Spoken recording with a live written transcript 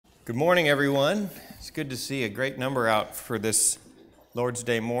Good morning, everyone. It's good to see a great number out for this Lord's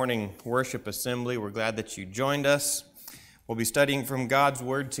Day morning worship assembly. We're glad that you joined us. We'll be studying from God's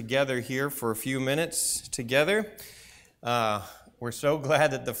Word together here for a few minutes together. We're so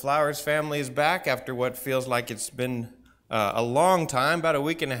glad that the Flowers family is back after what feels like it's been a long time, about a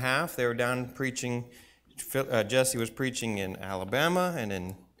week and a half. They were down preaching. Jesse was preaching in Alabama and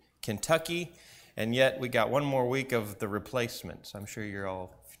in Kentucky, and yet we got one more week of the replacements. I'm sure you're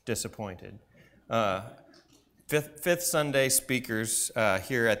all disappointed. Fifth Sunday speakers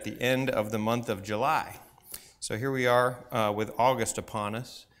here at the end of the month of July. So here we are with August upon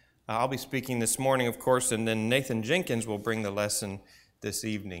us. I'll be speaking this morning, of course, and then Nathan Jenkins will bring the lesson this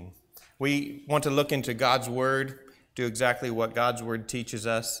evening. We want to look into God's Word, do exactly what God's Word teaches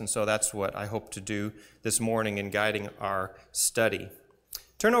us, and so that's what I hope to do this morning in guiding our study.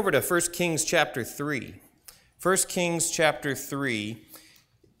 Turn over to 1 Kings chapter 3. 1 Kings chapter 3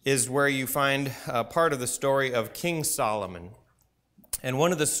 is where you find part of the story of King Solomon. And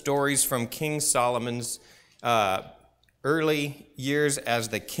one of the stories from King Solomon's early years as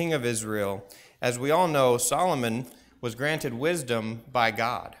the king of Israel. As we all know, Solomon was granted wisdom by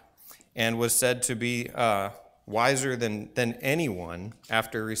God and was said to be wiser than anyone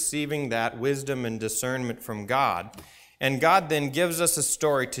after receiving that wisdom and discernment from God. And God then gives us a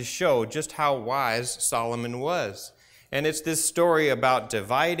story to show just how wise Solomon was. And it's this story about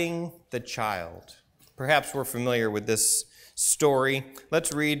dividing the child. Perhaps we're familiar with this story.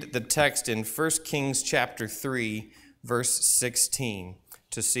 Let's read the text in 1 Kings chapter 3, verse 16,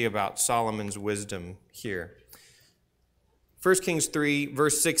 to see about Solomon's wisdom here. 1 Kings 3,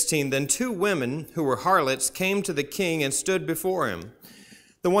 verse 16, Then two women who were harlots came to the king and stood before him.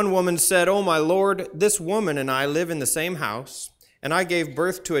 The one woman said, "O my lord, this woman and I live in the same house, and I gave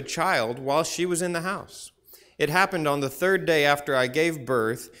birth to a child while she was in the house. It happened on the third day after I gave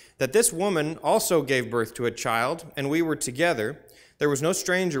birth that this woman also gave birth to a child, and we were together. There was no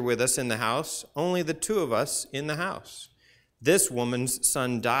stranger with us in the house, only the two of us in the house. This woman's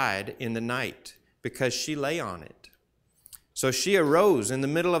son died in the night because she lay on it. So she arose in the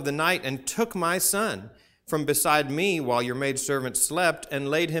middle of the night and took my son from beside me while your maidservant slept and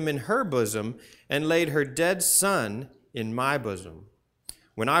laid him in her bosom and laid her dead son in my bosom.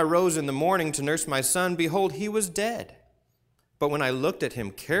 When I rose in the morning to nurse my son, behold, he was dead. But when I looked at him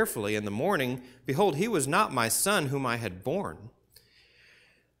carefully in the morning, behold, he was not my son whom I had born."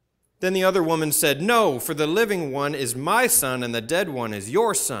 Then the other woman said, "No, for the living one is my son, and the dead one is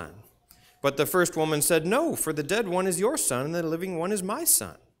your son." But the first woman said, "No, for the dead one is your son, and the living one is my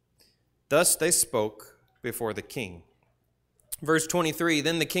son." Thus they spoke before the king. Verse 23,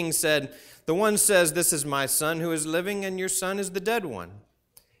 Then the king said, "The one says, 'This is my son who is living, and your son is the dead one.'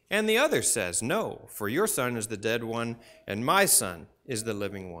 And the other says, 'No, for your son is the dead one, and my son is the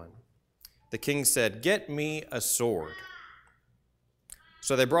living one.' The king said, 'Get me a sword.'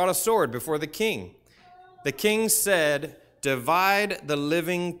 So they brought a sword before the king. The king said, 'Divide the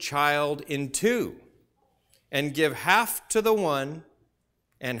living child in two, and give half to the one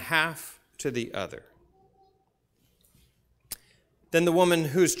and half to the other.' Then the woman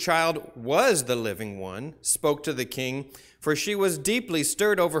whose child was the living one spoke to the king, for she was deeply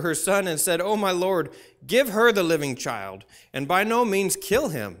stirred over her son, and said, 'O my lord, give her the living child, and by no means kill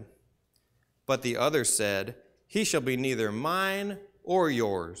him.' But the other said, 'He shall be neither mine or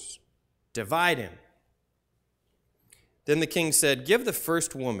yours. Divide him.' Then the king said, 'Give the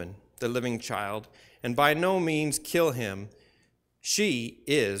first woman the living child, and by no means kill him. She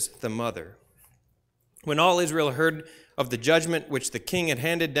is the mother.' When all Israel heard of the judgment which the king had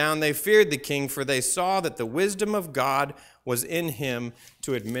handed down, they feared the king, for they saw that the wisdom of God was in him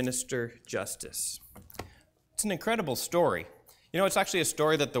to administer justice." It's an incredible story. You know, it's actually a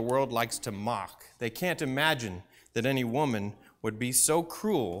story that the world likes to mock. They can't imagine that any woman would be so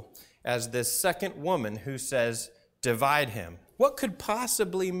cruel as this second woman who says, "Divide him." What could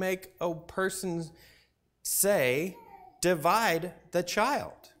possibly make a person say, "Divide the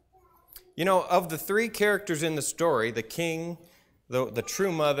child"? You know, of the three characters in the story, the king, the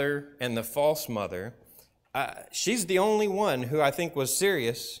true mother, and the false mother, she's the only one who I think was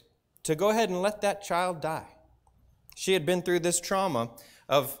serious to go ahead and let that child die. She had been through this trauma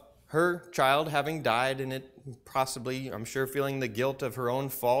of her child having died, and it possibly, I'm sure, feeling the guilt of her own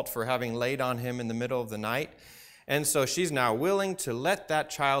fault for having laid on him in the middle of the night. And so she's now willing to let that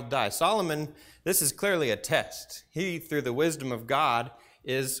child die. Solomon, this is clearly a test. He, through the wisdom of God,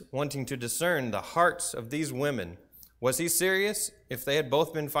 is wanting to discern the hearts of these women. Was he serious? If they had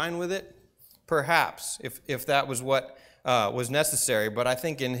both been fine with it? Perhaps, if that was what was necessary. But I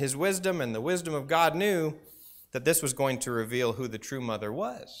think in his wisdom and the wisdom of God knew that this was going to reveal who the true mother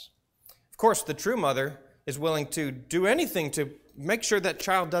was. course, the true mother is willing to do anything to make sure that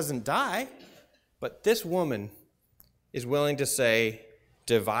child doesn't die, but this woman is willing to say,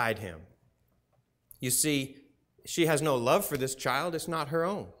 divide him. You see, she has no love for this child. It's not her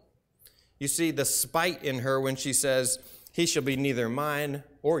own. You see the spite in her when she says, he shall be neither mine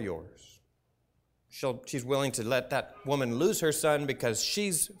or yours. She's willing to let that woman lose her son because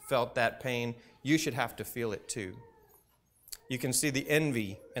she's felt that pain. You should have to feel it too. You can see the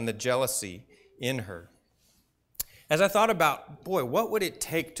envy and the jealousy in her. As I thought about, boy, what would it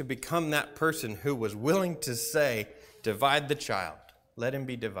take to become that person who was willing to say, divide the child, let him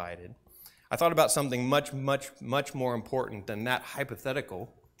be divided? I thought about something much, much, much more important than that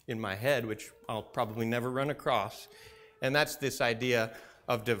hypothetical in my head, which I'll probably never run across, and that's this idea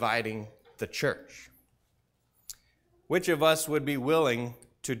of dividing the church. Which of us would be willing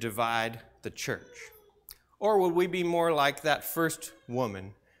to divide the church? Or would we be more like that first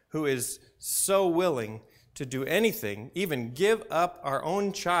woman who is so willing to do anything, even give up our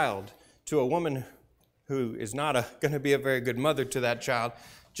own child to a woman who is not going to be a very good mother to that child,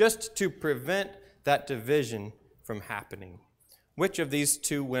 just to prevent that division from happening? Which of these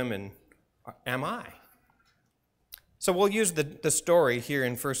two women am I? So we'll use the story here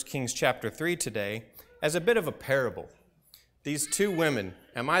in 1 Kings chapter 3 today as a bit of a parable. These two women,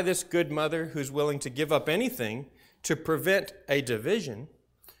 am I this good mother who's willing to give up anything to prevent a division?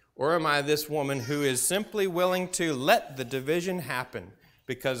 Or am I this woman who is simply willing to let the division happen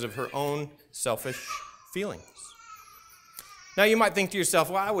because of her own selfish feelings? Now you might think to yourself,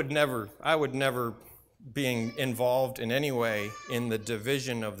 well, I would never be involved in any way in the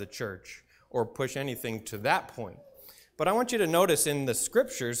division of the church or push anything to that point. But I want you to notice in the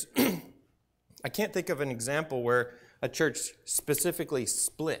scriptures, I can't think of an example where a church specifically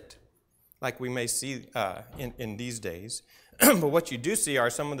split, like we may see in these days. But what you do see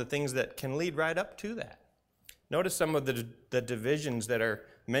are some of the things that can lead right up to that. Notice some of the divisions that are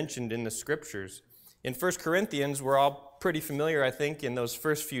mentioned in the scriptures. In 1 Corinthians, we're all pretty familiar, I think, in those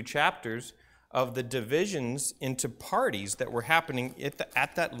first few chapters of the divisions into parties that were happening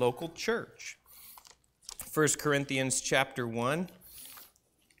at that local church. 1 Corinthians chapter 1,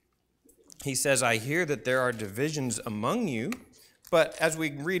 he says, I hear that there are divisions among you. But as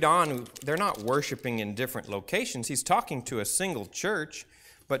we read on, they're not worshiping in different locations. He's talking to a single church.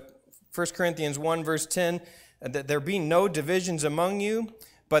 But 1 Corinthians 1, verse 10, that there be no divisions among you,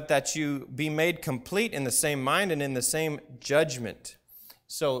 but that you be made complete in the same mind and in the same judgment.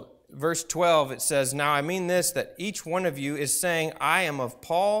 So verse 12, it says, now I mean this, that each one of you is saying, I am of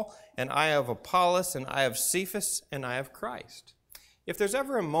Paul, and I of Apollos, and I of Cephas, and I of Christ. If there's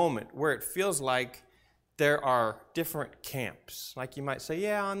ever a moment where it feels like there are different camps, like you might say,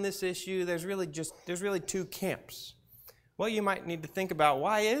 yeah, on this issue, there's really two camps. Well, you might need to think about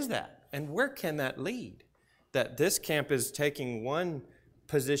why is that, and where can that lead? That this camp is taking one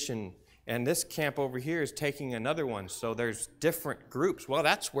position, and this camp over here is taking another one, so there's different groups. Well,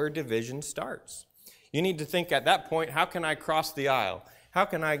 that's where division starts. You need to think at that point, how can I cross the aisle? How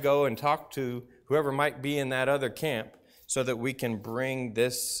can I go and talk to whoever might be in that other camp so that we can bring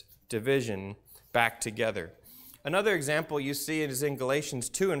this division back together? Another example you see is in Galatians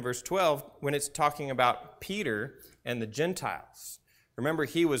 2 and verse 12 when it's talking about Peter and the Gentiles. Remember,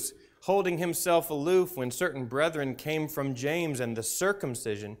 he was holding himself aloof when certain brethren came from James and the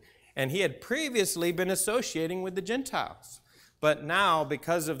circumcision, and he had previously been associating with the Gentiles. But now,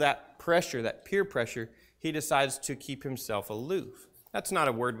 because of that pressure, that peer pressure, he decides to keep himself aloof. That's not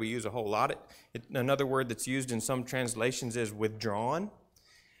a word we use a whole lot. Another word that's used in some translations is withdrawn.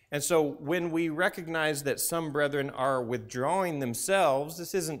 And so when we recognize that some brethren are withdrawing themselves,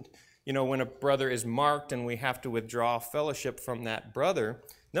 this isn't, when a brother is marked and we have to withdraw fellowship from that brother.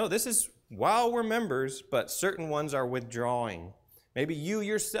 No, this is while we're members, but certain ones are withdrawing. Maybe you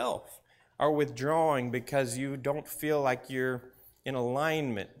yourself are withdrawing because you don't feel like you're in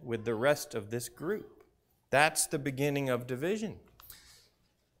alignment with the rest of this group. That's the beginning of division.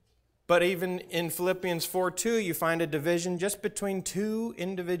 But even in Philippians 4:2, you find a division just between two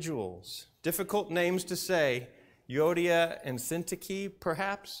individuals. Difficult names to say, Euodia and Syntyche,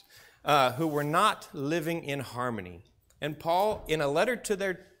 perhaps, who were not living in harmony. And Paul, in a letter to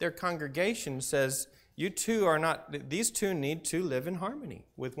their congregation, says, these two need to live in harmony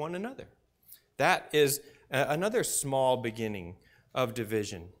with one another. That is another small beginning of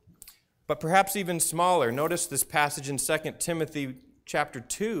division. But perhaps even smaller, notice this passage in 2 Timothy chapter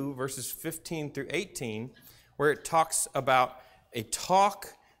 2, verses 15 through 18, where it talks about a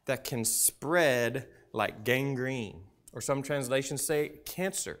talk that can spread like gangrene, or some translations say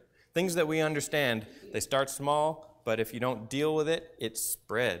cancer. Things that we understand, they start small, but if you don't deal with it, it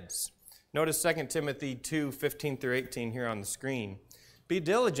spreads. Notice 2 Timothy 2:15-18 here on the screen. Be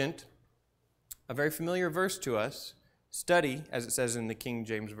diligent, a very familiar verse to us. Study, as it says in the King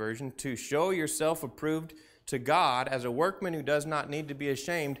James Version, to show yourself approved to God as a workman who does not need to be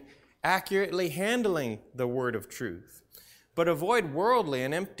ashamed, accurately handling the word of truth. But avoid worldly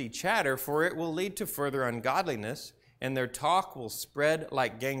and empty chatter, for it will lead to further ungodliness, and their talk will spread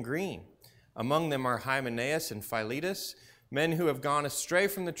like gangrene. Among them are Hymenaeus and Philetus, men who have gone astray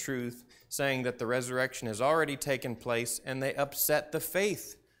from the truth, saying that the resurrection has already taken place, and they upset the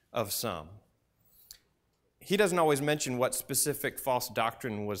faith of some. He doesn't always mention what specific false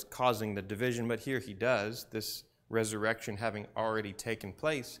doctrine was causing the division, but here he does, this resurrection having already taken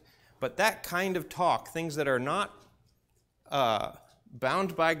place. But that kind of talk, things that are not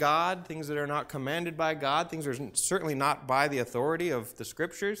bound by God, things that are not commanded by God, things that are certainly not by the authority of the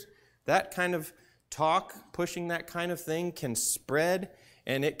Scriptures, that kind of talk, pushing that kind of thing can spread,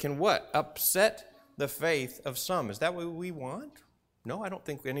 and it can what? Upset the faith of some. Is that what we want? No, I don't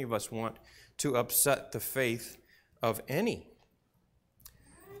think any of us want to upset the faith of any.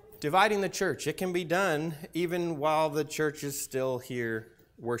 Dividing the church, it can be done even while the church is still here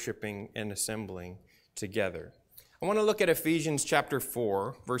worshiping and assembling together. I want to look at Ephesians chapter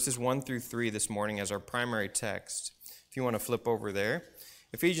 4, verses 1-3 this morning as our primary text. If you want to flip over there.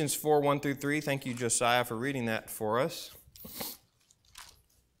 Ephesians 4, 1-3. Thank you, Josiah, for reading that for us.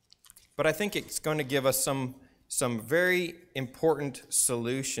 But I think it's going to give us some very important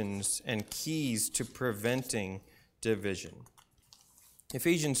solutions and keys to preventing division.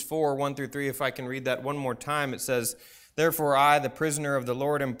 Ephesians 4, 1-3, if I can read that one more time, it says, "Therefore I, the prisoner of the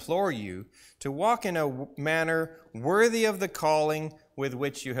Lord, implore you to walk in a manner worthy of the calling with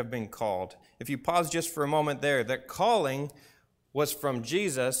which you have been called." If you pause just for a moment there, that calling was from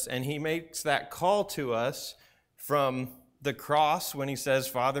Jesus, and he makes that call to us from the cross when he says,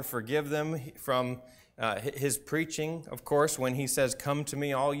 "Father, forgive them," from his preaching, of course, when he says, "Come to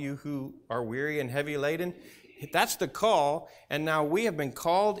me, all you who are weary and heavy laden." That's the call, and now we have been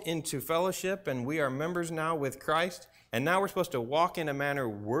called into fellowship, and we are members now with Christ, and now we're supposed to walk in a manner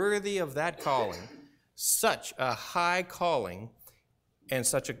worthy of that calling. Such a high calling and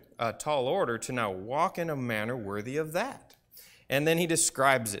such a tall order to now walk in a manner worthy of that. And then he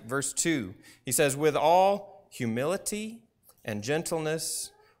describes it. Verse 2, he says, "With all humility and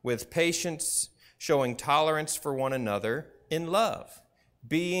gentleness, with patience, showing tolerance for one another in love,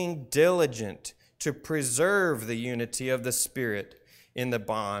 being diligent to preserve the unity of the Spirit in the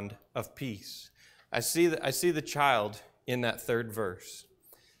bond of peace." I see the child in that third verse.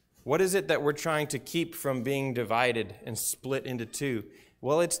 What is it that we're trying to keep from being divided and split into two?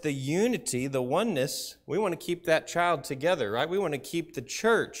 Well, it's the unity, the oneness. We want to keep that child together, right? We want to keep the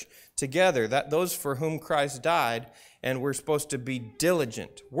church together, those for whom Christ died, and we're supposed to be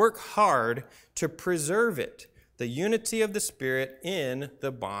diligent. Work hard to preserve it, the unity of the Spirit in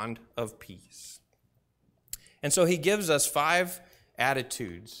the bond of peace. And so he gives us 5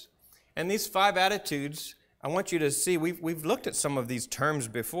 attitudes. And these 5 attitudes, I want you to see, we've looked at some of these terms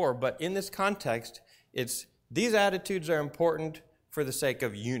before, but in this context, these attitudes are important for the sake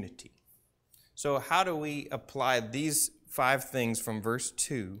of unity. So how do we apply these 5 things from verse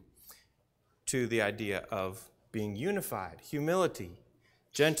 2 to the idea of being unified? Humility,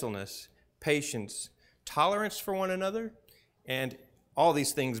 gentleness, patience, tolerance for one another, and all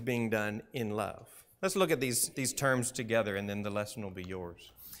these things being done in love. Let's look at these terms together, and then the lesson will be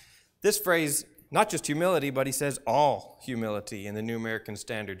yours. This phrase, not just humility, but he says all humility in the New American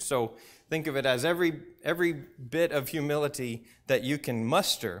Standard. So think of it as every bit of humility that you can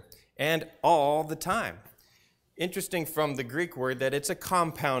muster, and all the time. Interesting from the Greek word that it's a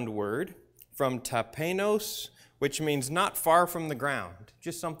compound word from tapenos, which means not far from the ground,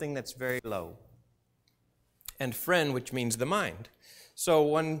 just something that's very low. And phren, which means the mind. So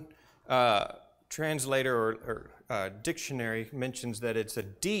one translator or dictionary mentions that it's a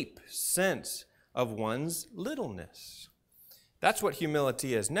deep sense of one's littleness. That's what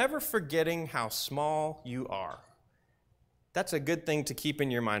humility is, never forgetting how small you are. That's a good thing to keep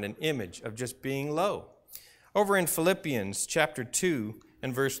in your mind, an image of just being low. Over in Philippians chapter 2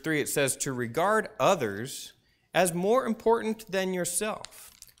 and verse 3, it says to regard others as more important than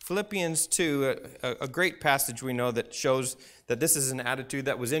yourself. Philippians 2, a great passage we know that shows that this is an attitude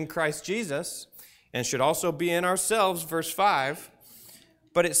that was in Christ Jesus and should also be in ourselves, verse 5.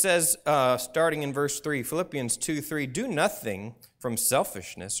 But it says, starting in verse 3, Philippians 2:3, "Do nothing from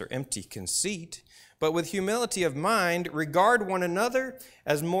selfishness or empty conceit, but with humility of mind, regard one another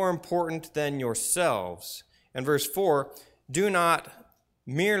as more important than yourselves." And verse 4, "Do not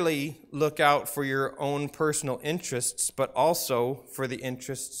merely look out for your own personal interests, but also for the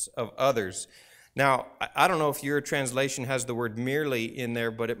interests of others. Now, I don't know if your translation has the word merely in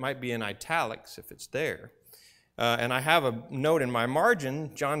there, but it might be in italics if it's there. And I have a note in my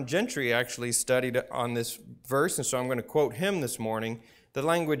margin. John Gentry actually studied on this verse, and so I'm going to quote him this morning. The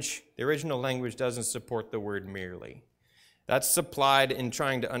original language doesn't support the word merely. That's supplied in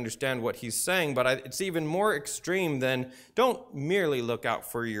trying to understand what he's saying, but it's even more extreme than don't merely look out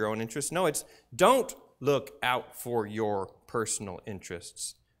for your own interests. No, it's don't look out for your personal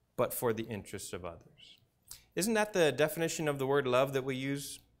interests, but for the interests of others. Isn't that the definition of the word love that we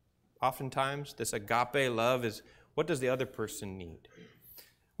use oftentimes? This agape love is, what does the other person need?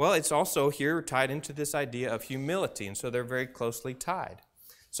 Well, it's also here tied into this idea of humility, and so they're very closely tied.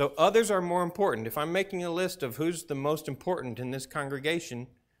 So others are more important. If I'm making a list of who's the most important in this congregation,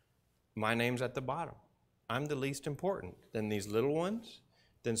 my name's at the bottom. I'm the least important than these little ones,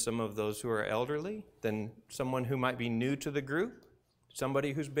 than some of those who are elderly, than someone who might be new to the group,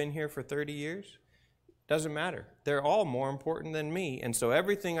 somebody who's been here for 30 years. Doesn't matter. They're all more important than me. And so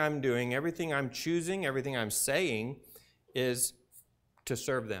everything I'm doing, everything I'm choosing, everything I'm saying is to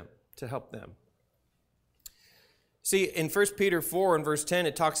serve them, to help them. See, in 1 Peter 4 and verse 10,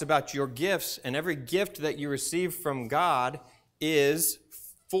 it talks about your gifts, and every gift that you receive from God is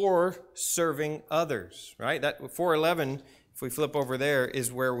for serving others, right? That 4:11, if we flip over there,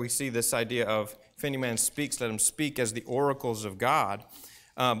 is where we see this idea of, if any man speaks, let him speak as the oracles of God.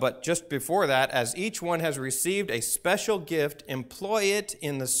 But just before that, as each one has received a special gift, employ it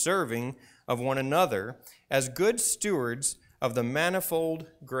in the serving of one another as good stewards of the manifold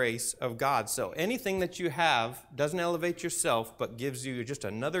grace of God. So anything that you have doesn't elevate yourself, but gives you just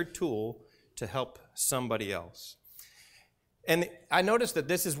another tool to help somebody else. And I noticed that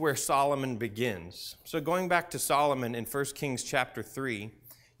this is where Solomon begins. So going back to Solomon in 1 Kings chapter 3,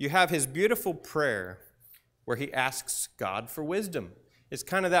 you have his beautiful prayer where he asks God for wisdom. It's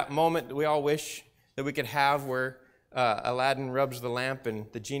kind of that moment that we all wish that we could have where Aladdin rubs the lamp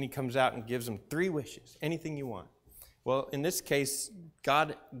and the genie comes out and gives him 3 wishes, anything you want. Well, in this case,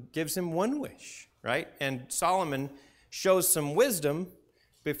 God gives him 1 wish, right? And Solomon shows some wisdom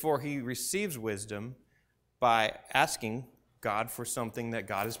before he receives wisdom by asking God for something that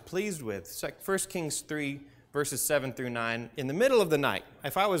God is pleased with. It's like 1 Kings 3, verses 7 through 9, in the middle of the night.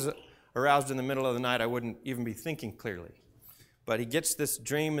 If I was aroused in the middle of the night, I wouldn't even be thinking clearly. But he gets this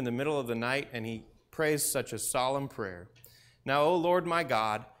dream in the middle of the night, and he prays such a solemn prayer. Now, O Lord my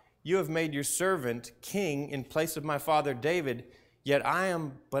God, you have made your servant king in place of my father David, yet I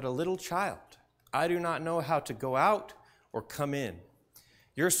am but a little child. I do not know how to go out or come in.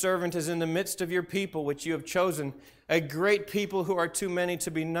 Your servant is in the midst of your people, which you have chosen, a great people who are too many to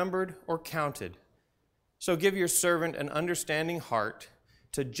be numbered or counted. So give your servant an understanding heart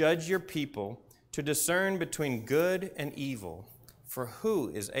to judge your people, to discern between good and evil. For who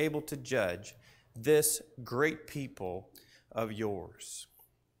is able to judge this great people of yours?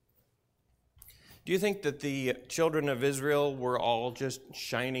 Do you think that the children of Israel were all just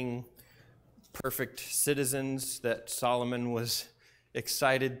shining, perfect citizens that Solomon was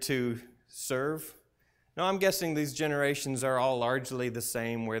excited to serve? No, I'm guessing these generations are all largely the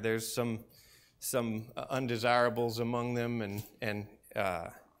same, where there's some undesirables among them, and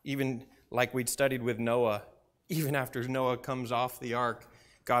even like we'd studied with Noah, even after Noah comes off the ark,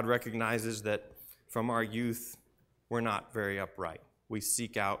 God recognizes that from our youth, we're not very upright. We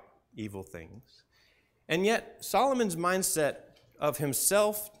seek out evil things. And yet, Solomon's mindset of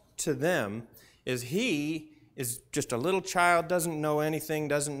himself to them is he is just a little child, doesn't know anything,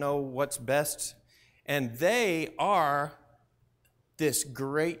 doesn't know what's best, and they are this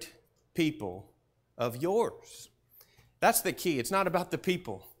great people of yours. That's the key. It's not about the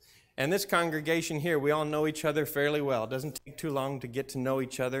people. And this congregation here, we all know each other fairly well. It doesn't take too long to get to know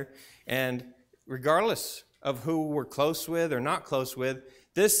each other. And regardless of who we're close with or not close with,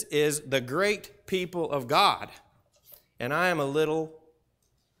 this is the great people of God. And I am a little,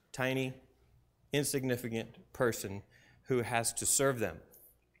 tiny, insignificant person who has to serve them.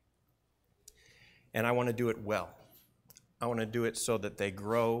 And I want to do it well. I want to do it so that they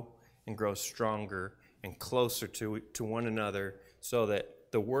grow and grow stronger and closer to one another, so that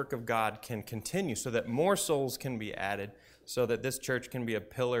the work of God can continue, so that more souls can be added, so that this church can be a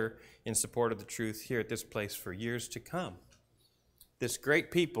pillar in support of the truth here at this place for years to come. This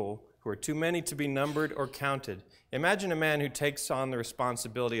great people who are too many to be numbered or counted. Imagine a man who takes on the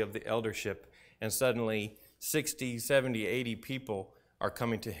responsibility of the eldership, and suddenly 60, 70, 80 people are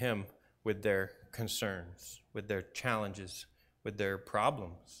coming to him with their concerns, with their challenges, with their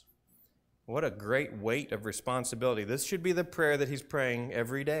problems. What a great weight of responsibility. This should be the prayer that he's praying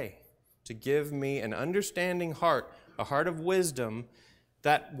every day, to give me an understanding heart, a heart of wisdom.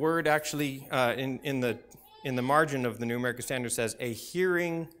 That word actually in the margin of the New American Standard says a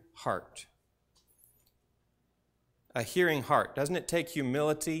hearing heart. A hearing heart. Doesn't it take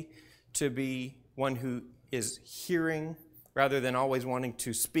humility to be one who is hearing rather than always wanting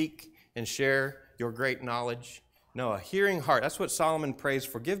to speak and share your great knowledge? No, a hearing heart. That's what Solomon prays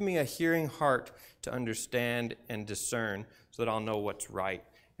for. Give me a hearing heart to understand and discern so that I'll know what's right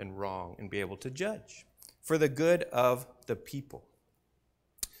and wrong and be able to judge for the good of the people.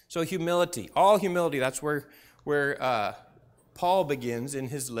 So humility, all humility, that's where Paul begins in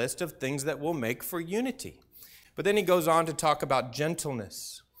his list of things that will make for unity. But then he goes on to talk about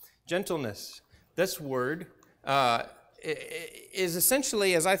gentleness. Gentleness, this word is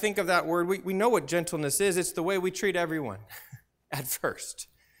essentially, as I think of that word, we know what gentleness is. It's the way we treat everyone at first.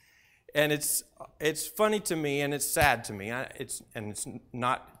 And it's funny to me and it's sad to me. I'm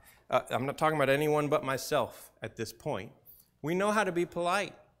not talking about anyone but myself at this point. We know how to be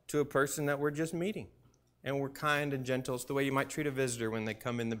polite to a person that we're just meeting. And we're kind and gentle. It's the way you might treat a visitor when they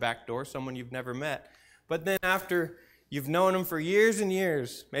come in the back door, someone you've never met. But then after you've known them for years and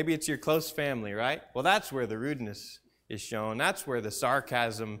years, maybe it's your close family, right? Well, that's where the rudeness is shown. That's where the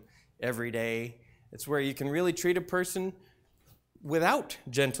sarcasm every day. It's where you can really treat a person without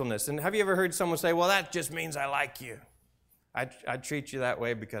gentleness. And have you ever heard someone say, well, that just means I like you. I treat you that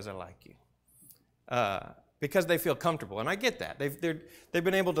way because I like you. Because they feel comfortable. And I get that. They've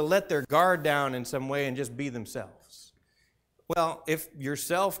been able to let their guard down in some way and just be themselves. Well, if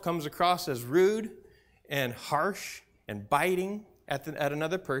yourself comes across as rude and harsh and biting at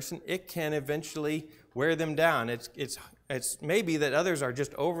another person, it can eventually wear them down. It's maybe that others are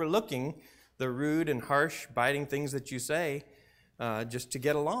just overlooking the rude and harsh, biting things that you say just to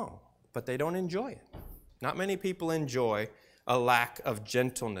get along, but they don't enjoy it. Not many people enjoy a lack of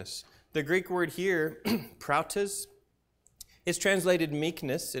gentleness. The Greek word here, prautes, is translated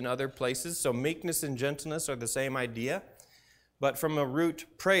meekness in other places, so meekness and gentleness are the same idea, but from a root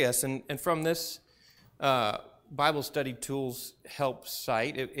praeus, and from this Bible Study Tools help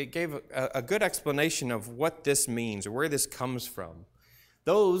site, it gave a good explanation of what this means or where this comes from.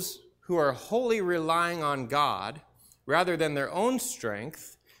 Those who are wholly relying on God rather than their own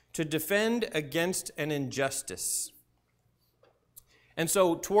strength to defend against an injustice. And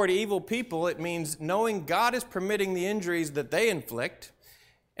so toward evil people, it means knowing God is permitting the injuries that they inflict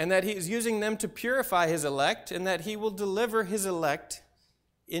and that he is using them to purify his elect and that he will deliver his elect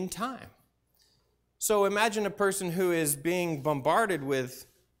in time. So imagine a person who is being bombarded with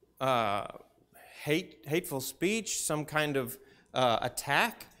hateful speech, some kind of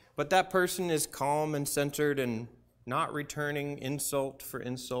attack, but that person is calm and centered and not returning insult for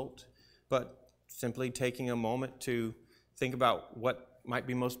insult, but simply taking a moment to think about what might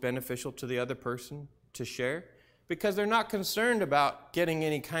be most beneficial to the other person to share, because they're not concerned about getting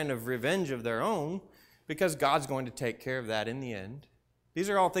any kind of revenge of their own, because God's going to take care of that in the end. These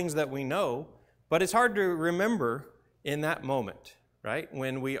are all things that we know, but it's hard to remember in that moment, right?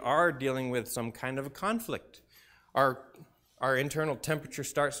 When we are dealing with some kind of a conflict. Our internal temperature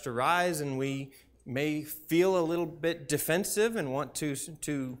starts to rise and we may feel a little bit defensive and want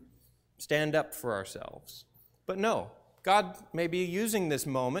to stand up for ourselves. But no, God may be using this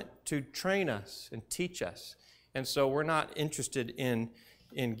moment to train us and teach us. And so we're not interested in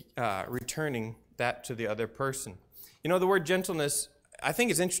returning that to the other person. You know, the word gentleness, I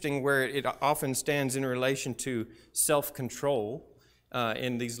think it's interesting where it often stands in relation to self-control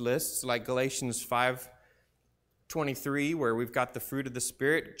in these lists, like Galatians 5:23, where we've got the fruit of the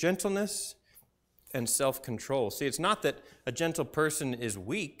Spirit, gentleness and self-control. See, it's not that a gentle person is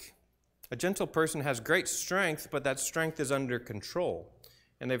weak. A gentle person has great strength, but that strength is under control.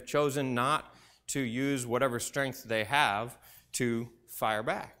 And they've chosen not to use whatever strength they have to fire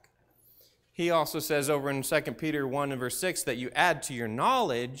back. He also says over in 2 Peter 1 and verse 6 that you add to your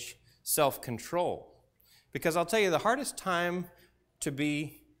knowledge self-control. Because I'll tell you, the hardest time to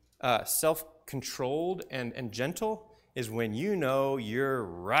be self-controlled and gentle is when you know you're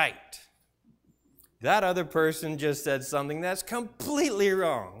right. That other person just said something that's completely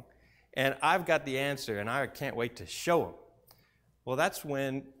wrong, and I've got the answer, and I can't wait to show them. Well, that's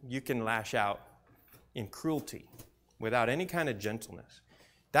when you can lash out in cruelty without any kind of gentleness.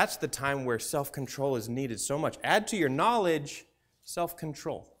 That's the time where self-control is needed so much. Add to your knowledge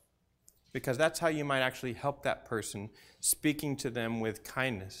self-control, because that's how you might actually help that person, speaking to them with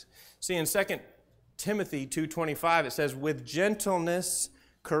kindness. See, in 2 Timothy 2:25, it says, with gentleness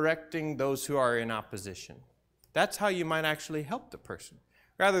correcting those who are in opposition. That's how you might actually help the person.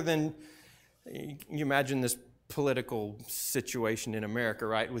 Rather than You imagine this political situation in America,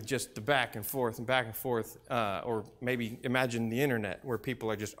 right, with just the back and forth, or maybe imagine the internet where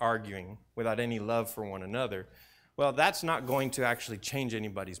people are just arguing without any love for one another. Well, that's not going to actually change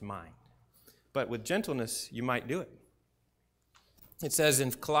anybody's mind. But with gentleness, you might do it. It says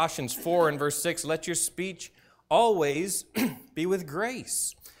in Colossians 4 and verse 6, let your speech always be with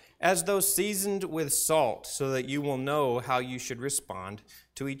grace, as though seasoned with salt, so that you will know how you should respond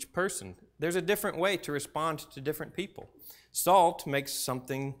to each person. There's a different way to respond to different people. Salt makes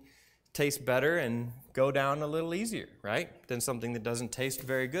something taste better and go down a little easier, right, than something that doesn't taste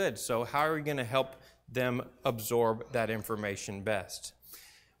very good. So how are we going to help them absorb that information best?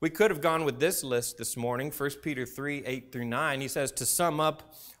 We could have gone with this list this morning, 1 Peter 3, 8 through 9. He says, to sum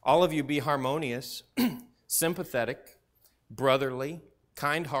up, all of you be harmonious, sympathetic, brotherly,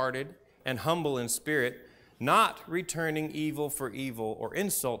 kind-hearted, and humble in spirit, not returning evil for evil or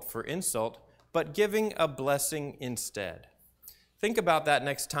insult for insult, but giving a blessing instead. Think about that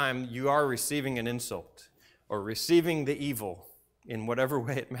next time you are receiving an insult or receiving the evil in whatever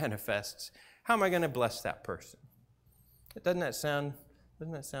way it manifests. How am I going to bless that person? Doesn't that sound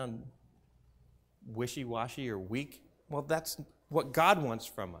wishy-washy or weak? Well, that's what God wants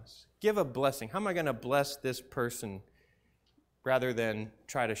from us. Give a blessing. How am I going to bless this person rather than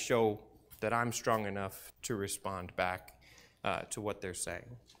try to show that I'm strong enough to respond back to what they're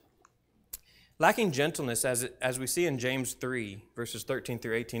saying? Lacking gentleness, as we see in James 3, verses 13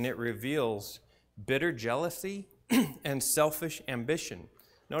 through 18, it reveals bitter jealousy and selfish ambition.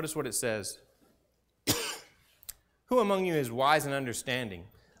 Notice what it says. Who among you is wise and understanding?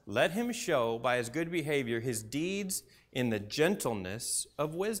 Let him show by his good behavior his deeds in the gentleness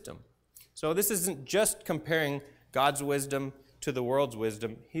of wisdom. So this isn't just comparing God's wisdom to the world's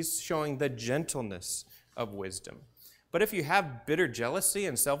wisdom. He's showing the gentleness of wisdom. But if you have bitter jealousy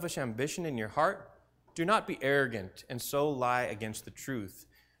and selfish ambition in your heart, do not be arrogant and so lie against the truth.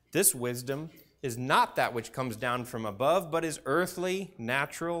 This wisdom is not that which comes down from above, but is earthly,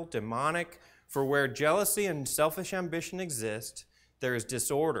 natural, demonic. For where jealousy and selfish ambition exist, there is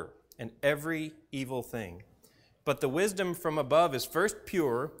disorder and every evil thing. But the wisdom from above is first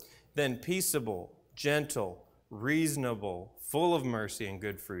pure, then peaceable, gentle, reasonable, full of mercy and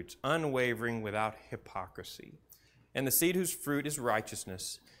good fruits, unwavering, without hypocrisy. And the seed whose fruit is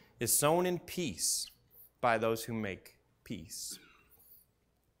righteousness is sown in peace by those who make peace.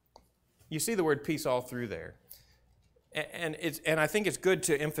 You see the word peace all through there. And I think it's good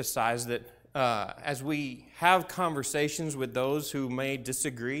to emphasize that as we have conversations with those who may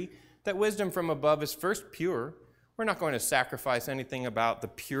disagree, that wisdom from above is first pure. We're not going to sacrifice anything about the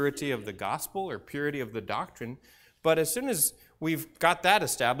purity of the gospel or purity of the doctrine. But as soon as we've got that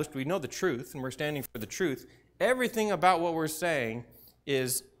established, we know the truth and we're standing for the truth, everything about what we're saying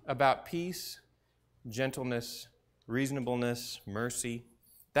is about peace, gentleness, reasonableness, mercy.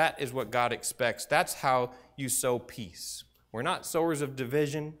 That is what God expects. That's how you sow peace. We're not sowers of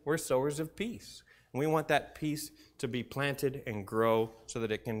division, we're sowers of peace. And we want that peace to be planted and grow so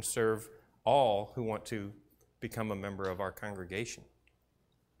that it can serve all who want to become a member of our congregation.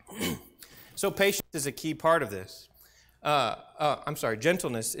 So patience is a key part of this.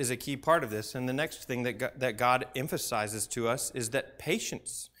 Gentleness is a key part of this. And the next thing that God emphasizes to us is that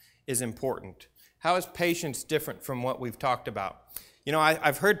patience is important. How is patience different from what we've talked about? You know,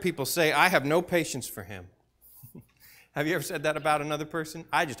 I've heard people say, I have no patience for him. Have you ever said that about another person?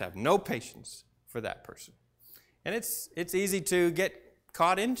 I just have no patience for that person. And it's easy to get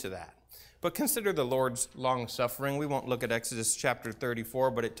caught into that. But consider the Lord's long-suffering. We won't look at Exodus chapter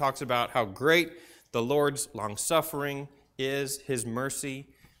 34, but it talks about how great the Lord's long-suffering is, his mercy,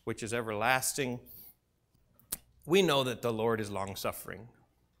 which is everlasting. We know that the Lord is long-suffering.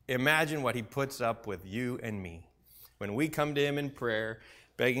 Imagine what he puts up with you and me when we come to him in prayer,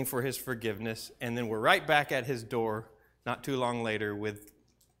 begging for his forgiveness, and then we're right back at his door not too long later with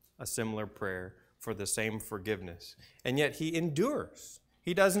a similar prayer for the same forgiveness. And yet he endures.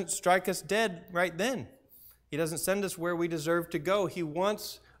 He doesn't strike us dead right then. He doesn't send us where we deserve to go. He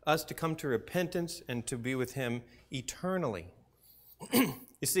wants us to come to repentance and to be with him eternally. You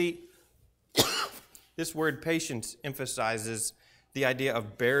see, this word patience emphasizes the idea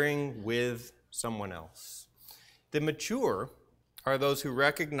of bearing with someone else. The mature are those who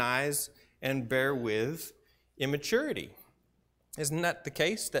recognize and bear with immaturity. Isn't that the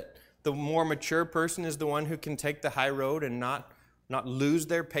case? That the more mature person is the one who can take the high road and not lose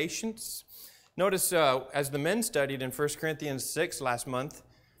their patience? Notice as the men studied in 1 Corinthians 6 last month,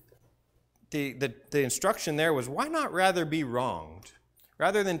 the instruction there was, why not rather be wronged?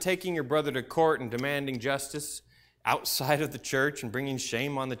 Rather than taking your brother to court and demanding justice outside of the church and bringing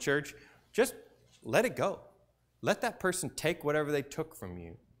shame on the church, just let it go. Let that person take whatever they took from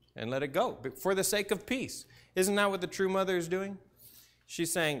you and let it go for the sake of peace. Isn't that what the true mother is doing?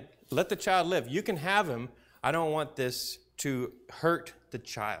 She's saying, let the child live. You can have him. I don't want this to hurt the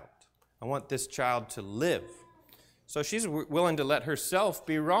child. I want this child to live. So she's willing to let herself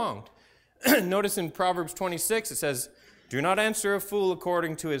be wronged. Notice in Proverbs 26, it says, do not answer a fool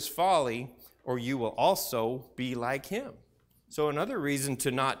according to his folly, or you will also be like him. So another reason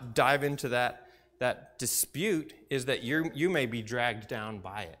to not dive into that dispute is that you may be dragged down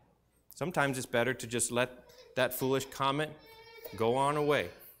by it. Sometimes it's better to just let that foolish comment go on away.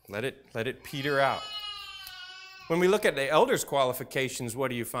 Let it peter out. When we look at the elders' qualifications, what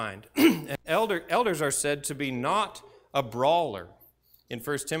do you find? Elders are said to be not a brawler in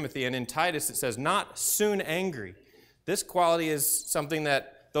 1 Timothy, and in Titus it says not soon angry. This quality is something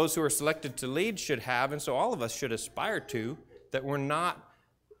that those who are selected to lead should have, and so all of us should aspire to, that we're not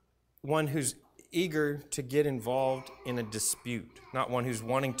one who's eager to get involved in a dispute, not one who's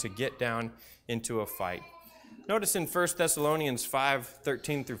wanting to get down into a fight. Notice in 1 Thessalonians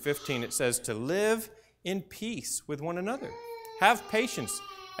 5:13 through 15, it says to live in peace with one another. Have patience.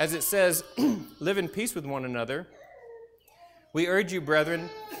 As it says, live in peace with one another. We urge you, brethren,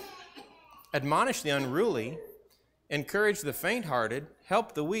 admonish the unruly, encourage the faint-hearted,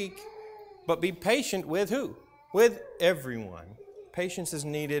 help the weak, but be patient with who? With everyone. Patience is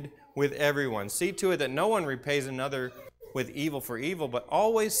needed with everyone. See to it that no one repays another with evil for evil, but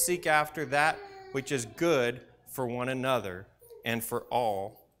always seek after that which is good for one another and for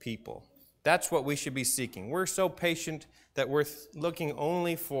all people. That's what we should be seeking. We're so patient that we're looking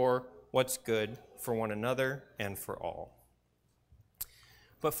only for what's good for one another and for all.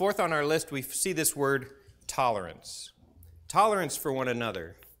 But fourth on our list, we see this word tolerance. Tolerance for one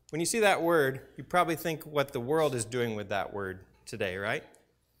another. When you see that word, you probably think what the world is doing with that word today, right?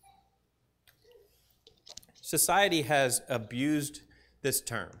 Society has abused this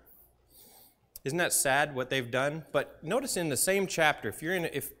term. Isn't that sad what they've done? But notice in the same chapter, if you're in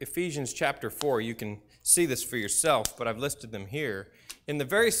Ephesians chapter 4, you can see this for yourself, but I've listed them here. In the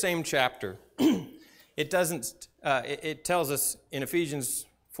very same chapter, it tells us in Ephesians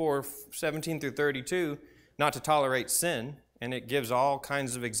 4:17 through 32 not to tolerate sin, and it gives all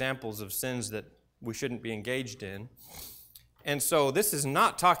kinds of examples of sins that we shouldn't be engaged in. And so this is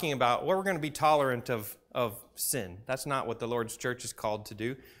not talking about, well, we're going to be tolerant of sin. That's not what the Lord's church is called to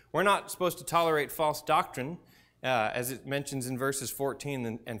do. We're not supposed to tolerate false doctrine, as it mentions in verses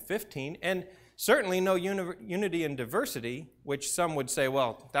 14 and 15, and certainly no unity and diversity, which some would say,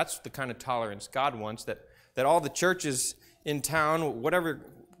 well, that's the kind of tolerance God wants, that all the churches in town, whatever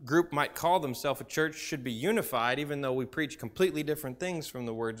group might call themselves a church, should be unified, even though we preach completely different things from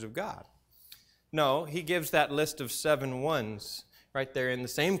the words of God. No, he gives that list of 7 ones right there in the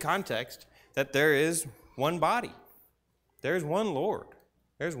same context, that there is one body, there's one Lord,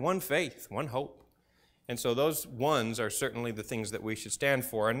 there's one faith, one hope. And so those ones are certainly the things that we should stand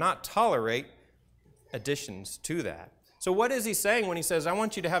for and not tolerate additions to that. So what is he saying when he says, I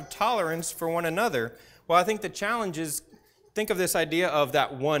want you to have tolerance for one another? Well, I think the challenge is, think of this idea of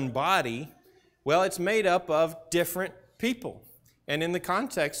that one body. Well, it's made up of different people. And in the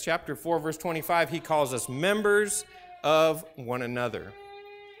context, chapter 4, verse 25, he calls us members of one another.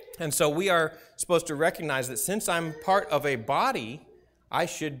 And so we are supposed to recognize that since I'm part of a body, I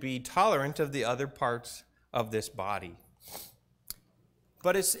should be tolerant of the other parts of this body.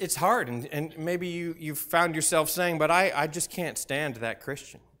 But it's hard, and maybe you've found yourself saying, but I just can't stand that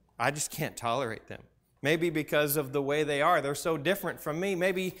Christian. I just can't tolerate them. Maybe because of the way they are. They're so different from me.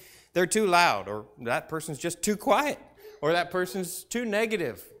 Maybe they're too loud, or that person's just too quiet, or that person's too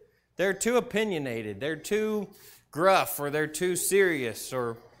negative. They're too opinionated. They're too gruff, or they're too serious,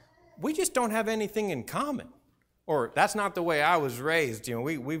 or we just don't have anything in common. Or that's not the way I was raised. You know,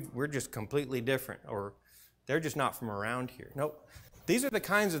 we're just completely different, or they're just not from around here. Nope. These are the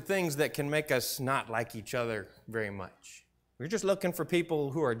kinds of things that can make us not like each other very much. We're just looking for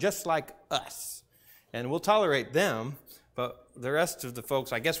people who are just like us. And we'll tolerate them, but the rest of the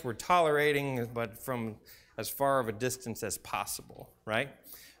folks, I guess we're tolerating, but from as far of a distance as possible, right?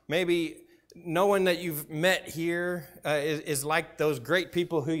 Maybe no one that you've met here is like those great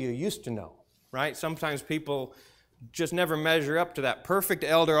people who you used to know, right? Sometimes people just never measure up to that perfect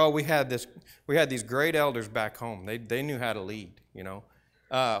elder. Oh, we had these great elders back home. They knew how to lead, you know.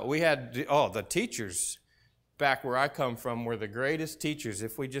 We had, the teachers back where I come from were the greatest teachers.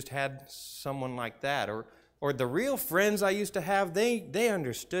 If we just had someone like that, or the real friends I used to have, they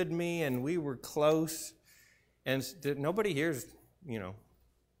understood me and we were close. And nobody here is,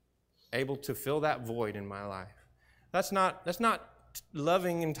 able to fill that void in my life. That's not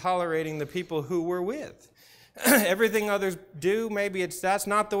loving and tolerating the people who we're with. Everything others do, maybe that's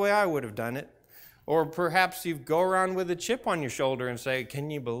not the way I would have done it. Or perhaps you go around with a chip on your shoulder and say, can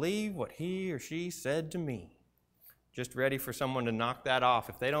you believe what he or she said to me? Just ready for someone to knock that off.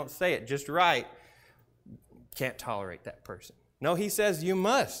 If they don't say it just right, can't tolerate that person. No, he says you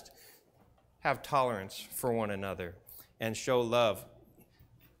must have tolerance for one another and show love.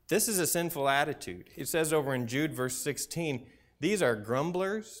 This is a sinful attitude. It says over in Jude verse 16, these are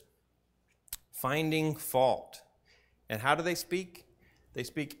grumblers, finding fault. And how do they speak? They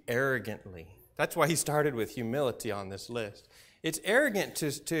speak arrogantly. That's why he started with humility on this list. It's arrogant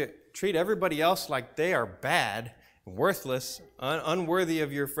to treat everybody else like they are bad, worthless, unworthy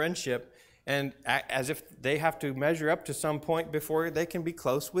of your friendship, and as if they have to measure up to some point before they can be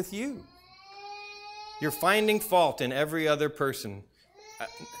close with you. You're finding fault in every other person.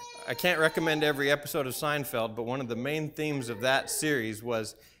 I can't recommend every episode of Seinfeld, but one of the main themes of that series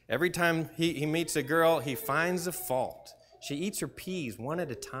was every time he meets a girl, he finds a fault. She eats her peas one at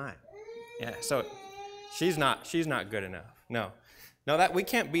a time. Yeah, so she's not good enough. No, that we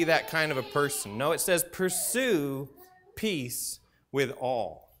can't be that kind of a person. No, it says pursue peace with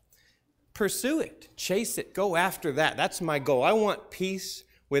all. Pursue it, chase it, go after that. That's my goal. I want peace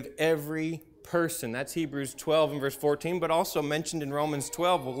with every person. That's Hebrews 12 and verse 14, but also mentioned in Romans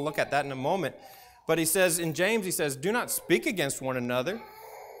 12. We'll look at that in a moment. But he says in James, he says, do not speak against one another.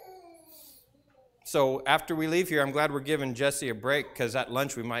 So after we leave here, I'm glad we're giving Jesse a break, because at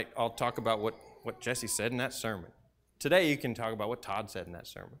lunch we might all talk about what Jesse said in that sermon. Today you can talk about what Todd said in that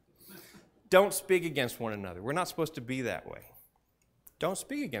sermon. Don't speak against one another. We're not supposed to be that way. Don't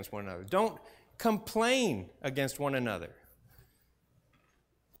speak against one another. Don't complain against one another.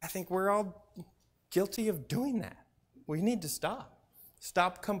 I think we're all guilty of doing that. We need to stop.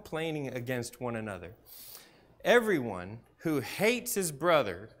 Stop complaining against one another. Everyone who hates his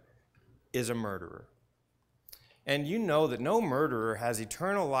brother is a murderer. And you know that no murderer has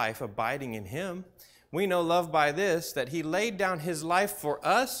eternal life abiding in him. We know love by this, that he laid down his life for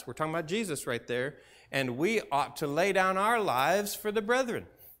us. We're talking about Jesus right there. And we ought to lay down our lives for the brethren.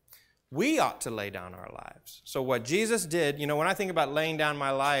 We ought to lay down our lives. So what Jesus did, when I think about laying down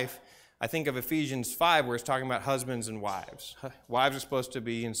my life, I think of Ephesians 5, where it's talking about husbands and wives. Wives are supposed to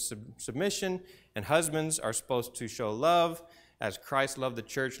be in submission, and husbands are supposed to show love as Christ loved the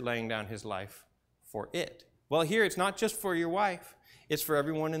church, laying down his life for it. Well, here it's not just for your wife. It's for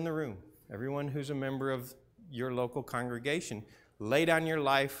everyone in the room, everyone who's a member of your local congregation. Lay down your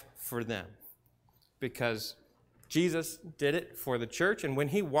life for them, because Jesus did it for the church, and when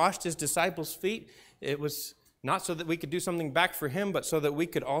he washed his disciples' feet, it was not so that we could do something back for him, but so that we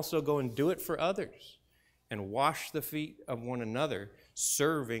could also go and do it for others and wash the feet of one another,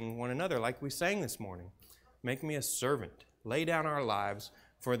 serving one another, like we sang this morning. Make me a servant. Lay down our lives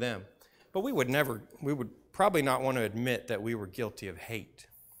for them. But we would probably not want to admit that we were guilty of hate.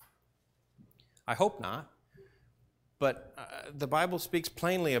 I hope not. But the Bible speaks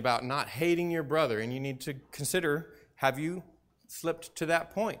plainly about not hating your brother, and you need to consider, have you slipped to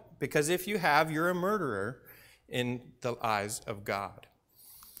that point? Because if you have, you're a murderer in the eyes of God.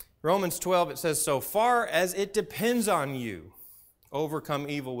 Romans 12, it says, so far as it depends on you, overcome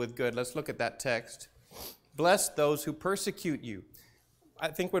evil with good. Let's look at that text. Bless those who persecute you. I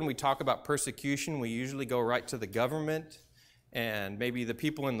think when we talk about persecution, we usually go right to the government and maybe the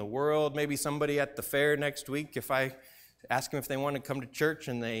people in the world, maybe somebody at the fair next week. If I ask them if they want to come to church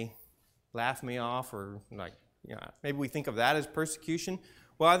and they laugh me off, or maybe we think of that as persecution.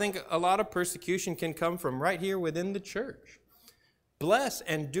 Well, I think a lot of persecution can come from right here within the church. Bless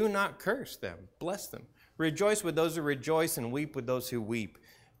and do not curse them. Bless them. Rejoice with those who rejoice and weep with those who weep.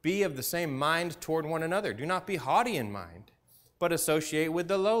 Be of the same mind toward one another. Do not be haughty in mind, but associate with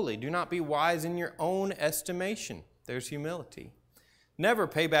the lowly. Do not be wise in your own estimation. There's humility. Never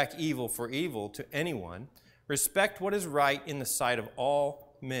pay back evil for evil to anyone. Respect what is right in the sight of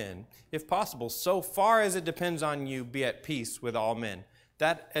all men. If possible, so far as it depends on you, be at peace with all men.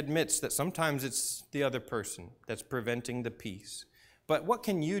 That admits that sometimes it's the other person that's preventing the peace. But what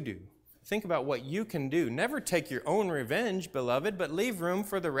can you do? Think about what you can do. Never take your own revenge, beloved, but leave room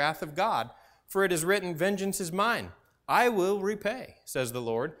for the wrath of God. For it is written, vengeance is mine. I will repay, says the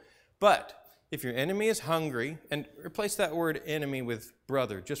Lord. But if your enemy is hungry, and replace that word enemy with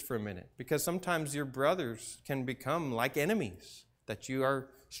brother just for a minute, because sometimes your brothers can become like enemies that you are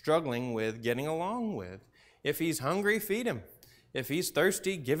struggling with getting along with. If he's hungry, feed him. If he's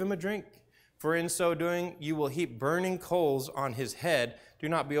thirsty, give him a drink. For in so doing, you will heap burning coals on his head. Do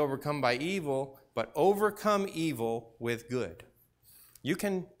not be overcome by evil, but overcome evil with good. You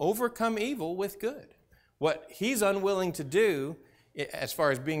can overcome evil with good. What he's unwilling to do as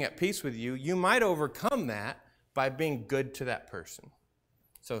far as being at peace with you, you might overcome that by being good to that person.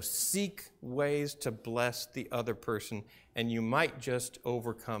 So seek ways to bless the other person, and you might just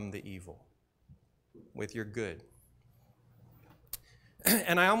overcome the evil with your good.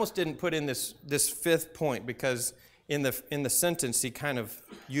 And I almost didn't put in this fifth point, because in the sentence he kind of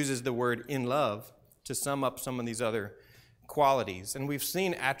uses the word in love to sum up some of these other qualities. And we've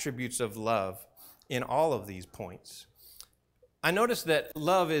seen attributes of love in all of these points. I noticed that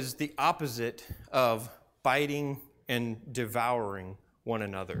love is the opposite of biting and devouring one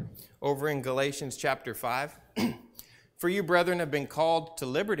another. Over in Galatians chapter 5, for you, brethren, have been called to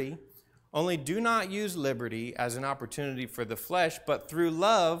liberty, only do not use liberty as an opportunity for the flesh, but through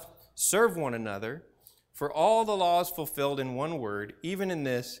love serve one another. For all the law is fulfilled in one word, even in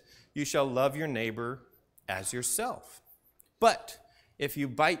this, you shall love your neighbor as yourself. But if you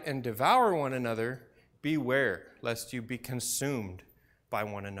bite and devour one another, beware lest you be consumed by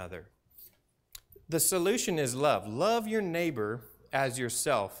one another. The solution is love. Love your neighbor as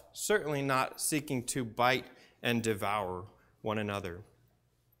yourself, certainly not seeking to bite and devour one another.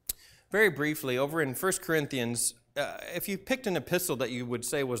 Very briefly, over in 1 Corinthians, if you picked an epistle that you would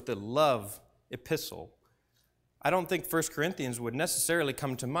say was the love epistle, I don't think 1 Corinthians would necessarily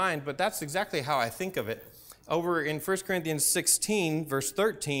come to mind, but that's exactly how I think of it. Over in 1 Corinthians 16, verse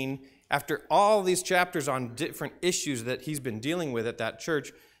 13, after all these chapters on different issues that he's been dealing with at that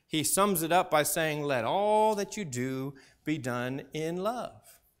church, he sums it up by saying, let all that you do be done in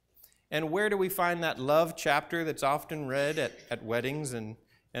love. And where do we find that love chapter that's often read at weddings and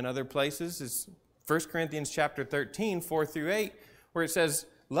other places? Is 1 Corinthians chapter 13, 4 through 8, where it says,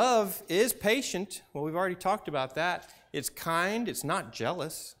 love is patient. Well, we've already talked about that. It's kind. It's not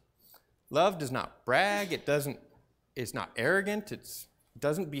jealous. Love does not brag. It's not arrogant. It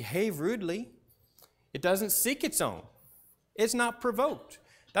doesn't behave rudely. It doesn't seek its own. It's not provoked.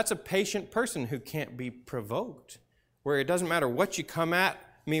 That's a patient person who can't be provoked, where it doesn't matter what you come at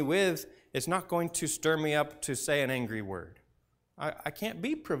me with, it's not going to stir me up to say an angry word. I can't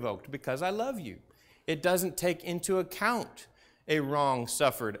be provoked because I love you. It doesn't take into account a wrong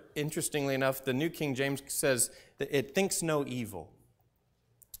suffered. Interestingly enough, the New King James says that it thinks no evil.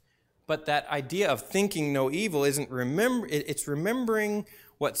 But that idea of thinking no evil isn't it's remembering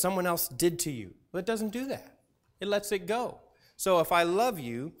what someone else did to you. But it doesn't do that. It lets it go. So if I love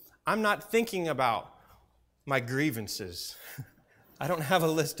you, I'm not thinking about my grievances. I don't have a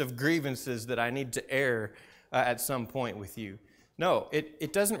list of grievances that I need to air at some point with you. No,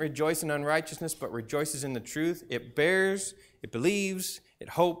 it doesn't rejoice in unrighteousness, but rejoices in the truth. It bears, it believes, it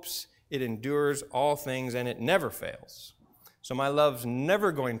hopes, it endures all things, and it never fails. So my love's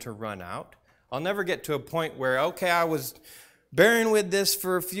never going to run out. I'll never get to a point where, okay, I was bearing with this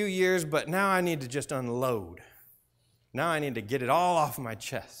for a few years, but now I need to just unload. Now I need to get it all off my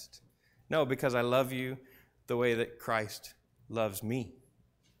chest. No, because I love you the way that Christ loves me.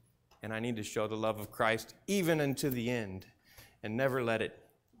 And I need to show the love of Christ even unto the end and never let it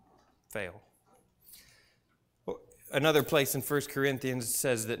fail. Another place in 1 Corinthians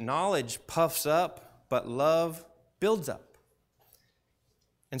says that knowledge puffs up, but love builds up.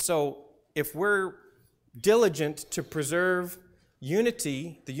 And so if we're diligent to preserve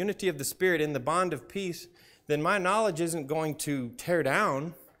unity, the unity of the Spirit in the bond of peace, then my knowledge isn't going to tear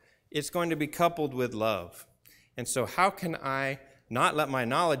down. It's going to be coupled with love. And so how can I not let my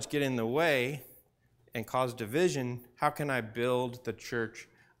knowledge get in the way and cause division? How can I build the church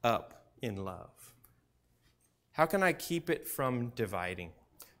up in love? How can I keep it from dividing?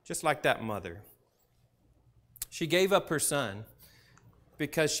 Just like that mother. She gave up her son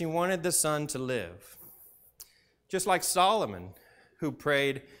because she wanted the son to live. Just like Solomon, who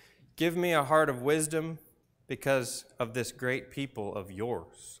prayed, give me a heart of wisdom because of this great people of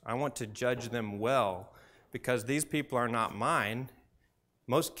yours. I want to judge them well because these people are not mine.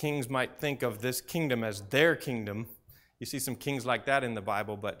 Most kings might think of this kingdom as their kingdom. You see some kings like that in the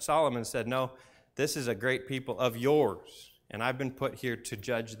Bible, but Solomon said, no, this is a great people of yours, and I've been put here to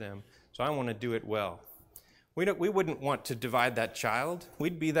judge them, so I want to do it well. We wouldn't want to divide that child.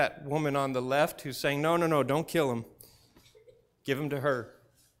 We'd be that woman on the left who's saying, no, don't kill him. Give him to her.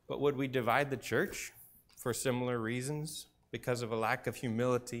 But would we divide the church for similar reasons? Because of a lack of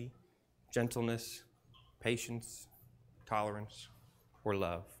humility, gentleness, patience, tolerance, or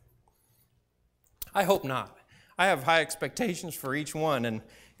love? I hope not. I have high expectations for each one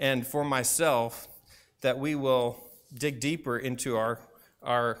and for myself that we will dig deeper into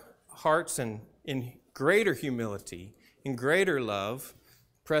our hearts and in greater humility, in greater love,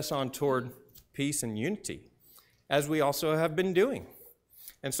 press on toward peace and unity, as we also have been doing.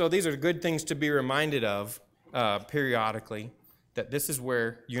 And so these are good things to be reminded of periodically that this is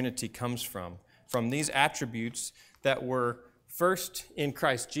where unity comes from these attributes that were first in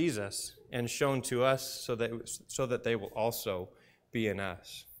Christ Jesus and shown to us so that they will also be in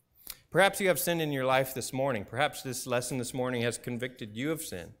us. Perhaps you have sin in your life this morning. Perhaps this lesson this morning has convicted you of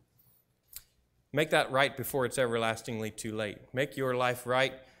sin. Make that right before it's everlastingly too late. Make your life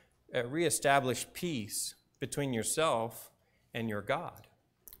right. Reestablish peace between yourself and your God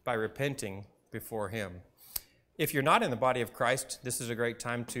by repenting before Him. If you're not in the body of Christ, this is a great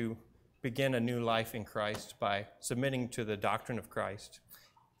time to begin a new life in Christ by submitting to the doctrine of Christ,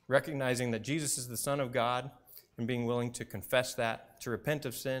 recognizing that Jesus is the Son of God and being willing to confess that, to repent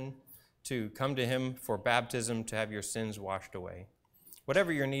of sin, to come to Him for baptism, to have your sins washed away.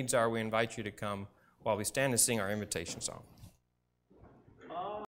 Whatever your needs are, we invite you to come while we stand and sing our invitation song.